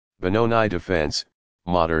Benoni defense,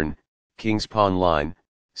 modern, king's pawn line,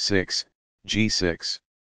 6, g6.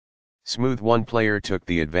 Smooth. One player took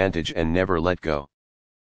the advantage and never let go.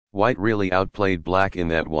 White really outplayed black in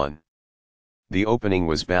that one. The opening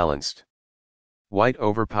was balanced. White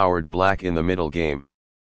overpowered black in the middle game.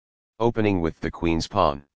 Opening with the queen's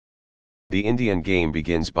pawn. The Indian game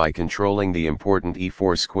begins by controlling the important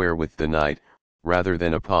e4 square with the knight, rather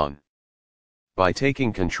than a pawn. By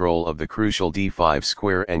taking control of the crucial d5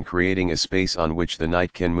 square and creating a space on which the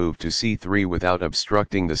knight can move to c3 without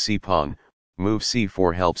obstructing the c-pawn, move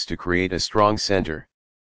c4 helps to create a strong center.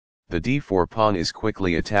 The d4 pawn is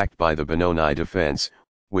quickly attacked by the Benoni defense,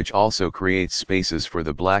 which also creates spaces for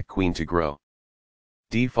the black queen to grow.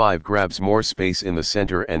 d5 grabs more space in the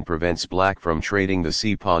center and prevents black from trading the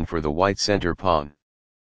c-pawn for the white center pawn.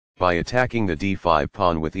 By attacking the d5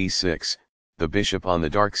 pawn with e6, the bishop on the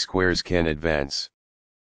dark squares can advance.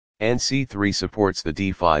 And c3 supports the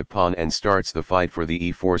d5 pawn and starts the fight for the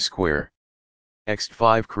e4 square.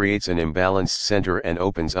 x5 creates an imbalanced center and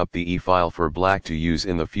opens up the e-file for black to use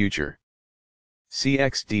in the future.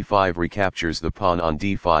 Cx d5 recaptures the pawn on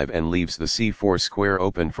d5 and leaves the c4 square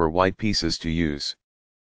open for white pieces to use.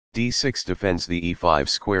 d6 defends the e5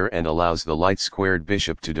 square and allows the light-squared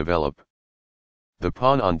bishop to develop. The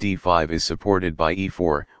pawn on d5 is supported by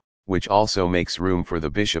e4, which also makes room for the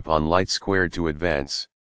bishop on light squared to advance.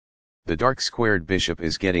 The dark squared bishop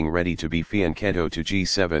is getting ready to be fianchetto to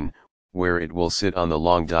g7, where it will sit on the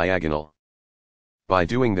long diagonal. By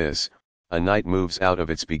doing this, a knight moves out of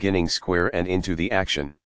its beginning square and into the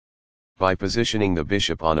action. By positioning the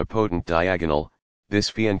bishop on a potent diagonal, this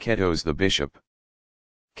fianchettos the bishop.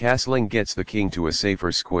 Castling gets the king to a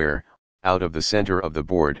safer square, out of the center of the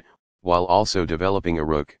board, while also developing a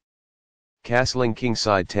rook. Castling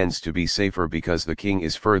kingside tends to be safer because the king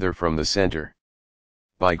is further from the center.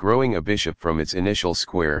 By growing a bishop from its initial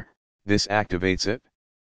square, this activates it.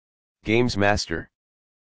 Games Master.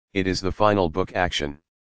 It is the final book action.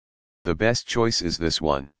 The best choice is this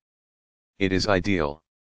one. It is ideal.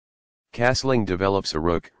 Castling develops a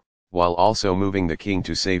rook, while also moving the king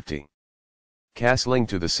to safety. Castling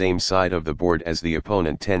to the same side of the board as the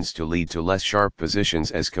opponent tends to lead to less sharp positions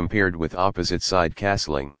as compared with opposite side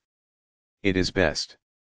castling. It is best.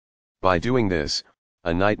 By doing this,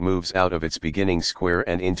 a knight moves out of its beginning square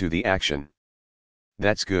and into the action.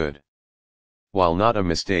 That's good. While not a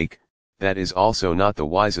mistake, that is also not the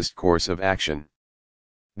wisest course of action.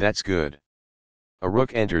 That's good. A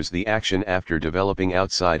rook enters the action after developing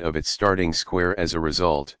outside of its starting square as a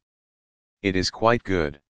result. It is quite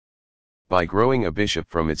good. By growing a bishop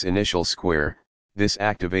from its initial square, this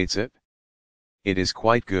activates it. It is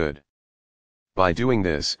quite good. By doing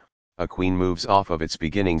this, a queen moves off of its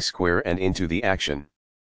beginning square and into the action.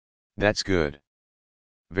 That's good.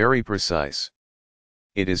 Very precise.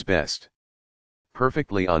 It is best.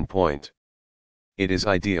 Perfectly on point. It is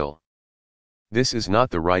ideal. This is not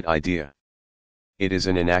the right idea. It is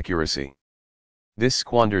an inaccuracy. This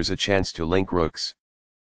squanders a chance to link rooks.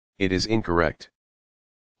 It is incorrect.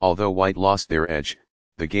 Although white lost their edge,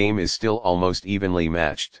 the game is still almost evenly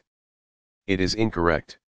matched. It is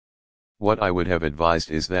incorrect. What I would have advised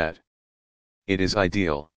is that it is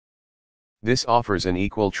ideal. This offers an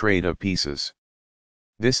equal trade of pieces.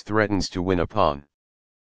 This threatens to win a pawn.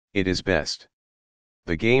 It is best.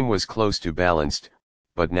 The game was close to balanced,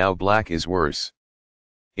 but now black is worse.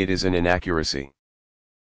 It is an inaccuracy.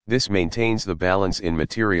 This maintains the balance in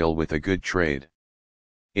material with a good trade.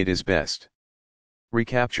 It is best.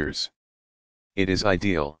 Recaptures. It is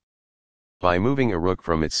ideal. By moving a rook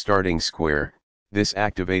from its starting square, this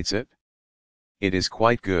activates it. It is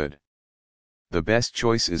quite good. The best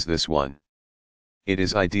choice is this one. It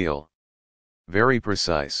is ideal. Very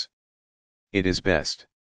precise. It is best.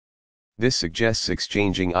 This suggests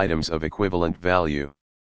exchanging items of equivalent value.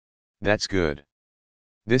 That's good.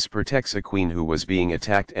 This protects a queen who was being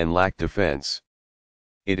attacked and lacked defense.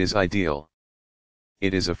 It is ideal.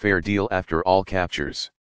 It is a fair deal after all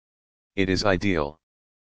captures. It is ideal.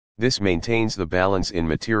 This maintains the balance in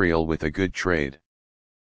material with a good trade.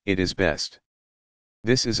 It is best.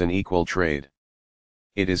 This is an equal trade.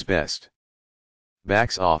 It is best.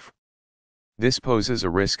 Backs off. This poses a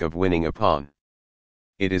risk of winning a pawn.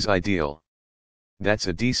 It is ideal. That's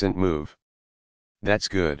a decent move. That's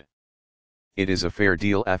good. It is a fair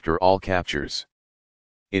deal after all captures.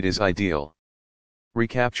 It is ideal.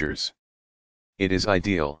 Recaptures. It is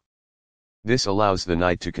ideal. This allows the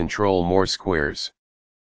knight to control more squares.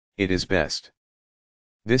 It is best.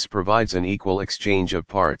 This provides an equal exchange of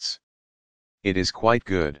parts. It is quite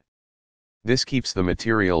good. This keeps the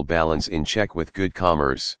material balance in check with good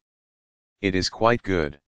commerce. It is quite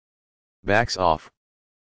good. Backs off.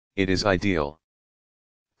 It is ideal.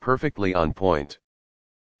 Perfectly on point.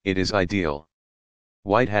 It is ideal.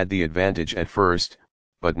 White had the advantage at first,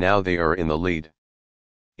 but now they are in the lead.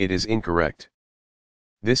 It is incorrect.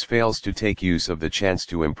 This fails to take use of the chance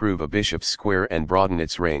to improve a bishop's square and broaden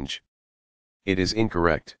its range. It is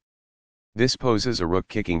incorrect. This poses a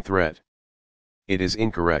rook-kicking threat. It is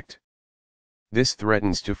incorrect. This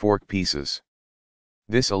threatens to fork pieces.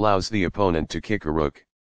 This allows the opponent to kick a rook.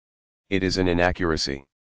 It is an inaccuracy.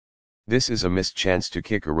 This is a missed chance to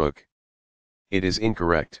kick a rook. It is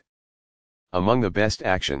incorrect. Among the best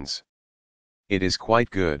actions. It is quite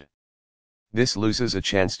good. This loses a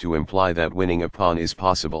chance to imply that winning a pawn is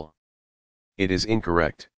possible. It is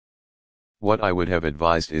incorrect. What I would have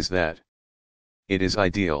advised is that. It is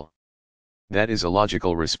ideal. That is a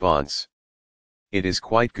logical response. It is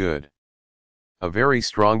quite good. A very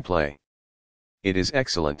strong play. It is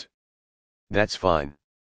excellent. That's fine.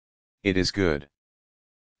 It is good.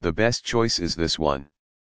 The best choice is this one.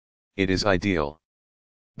 It is ideal.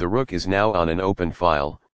 The rook is now on an open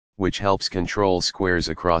file, which helps control squares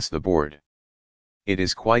across the board. It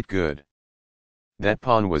is quite good. That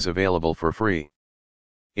pawn was available for free.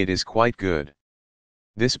 It is quite good.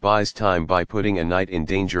 This buys time by putting a knight in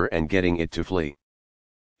danger and getting it to flee.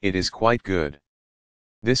 It is quite good.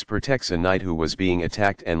 This protects a knight who was being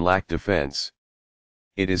attacked and lacked defense.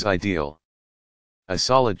 It is ideal. A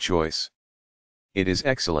solid choice. It is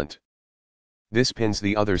excellent. This pins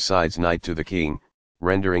the other side's knight to the king,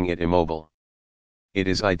 rendering it immobile. It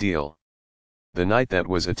is ideal. The knight that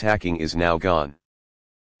was attacking is now gone.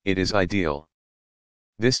 It is ideal.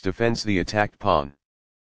 This defends the attacked pawn.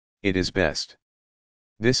 It is best.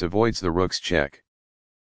 This avoids the rook's check.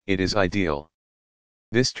 It is ideal.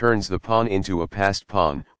 This turns the pawn into a passed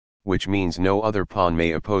pawn, which means no other pawn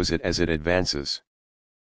may oppose it as it advances.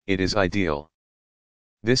 It is ideal.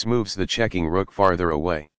 This moves the checking rook farther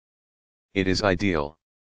away. It is ideal.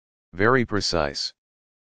 Very precise.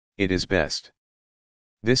 It is best.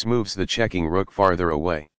 This moves the checking rook farther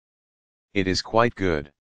away. It is quite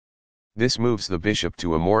good. This moves the bishop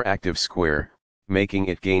to a more active square, making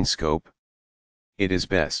it gain scope. It is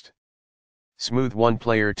best. Smooth. One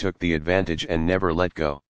player took the advantage and never let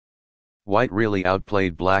go. White really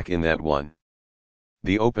outplayed black in that one.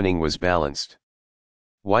 The opening was balanced.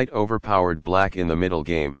 White overpowered black in the middle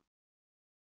game.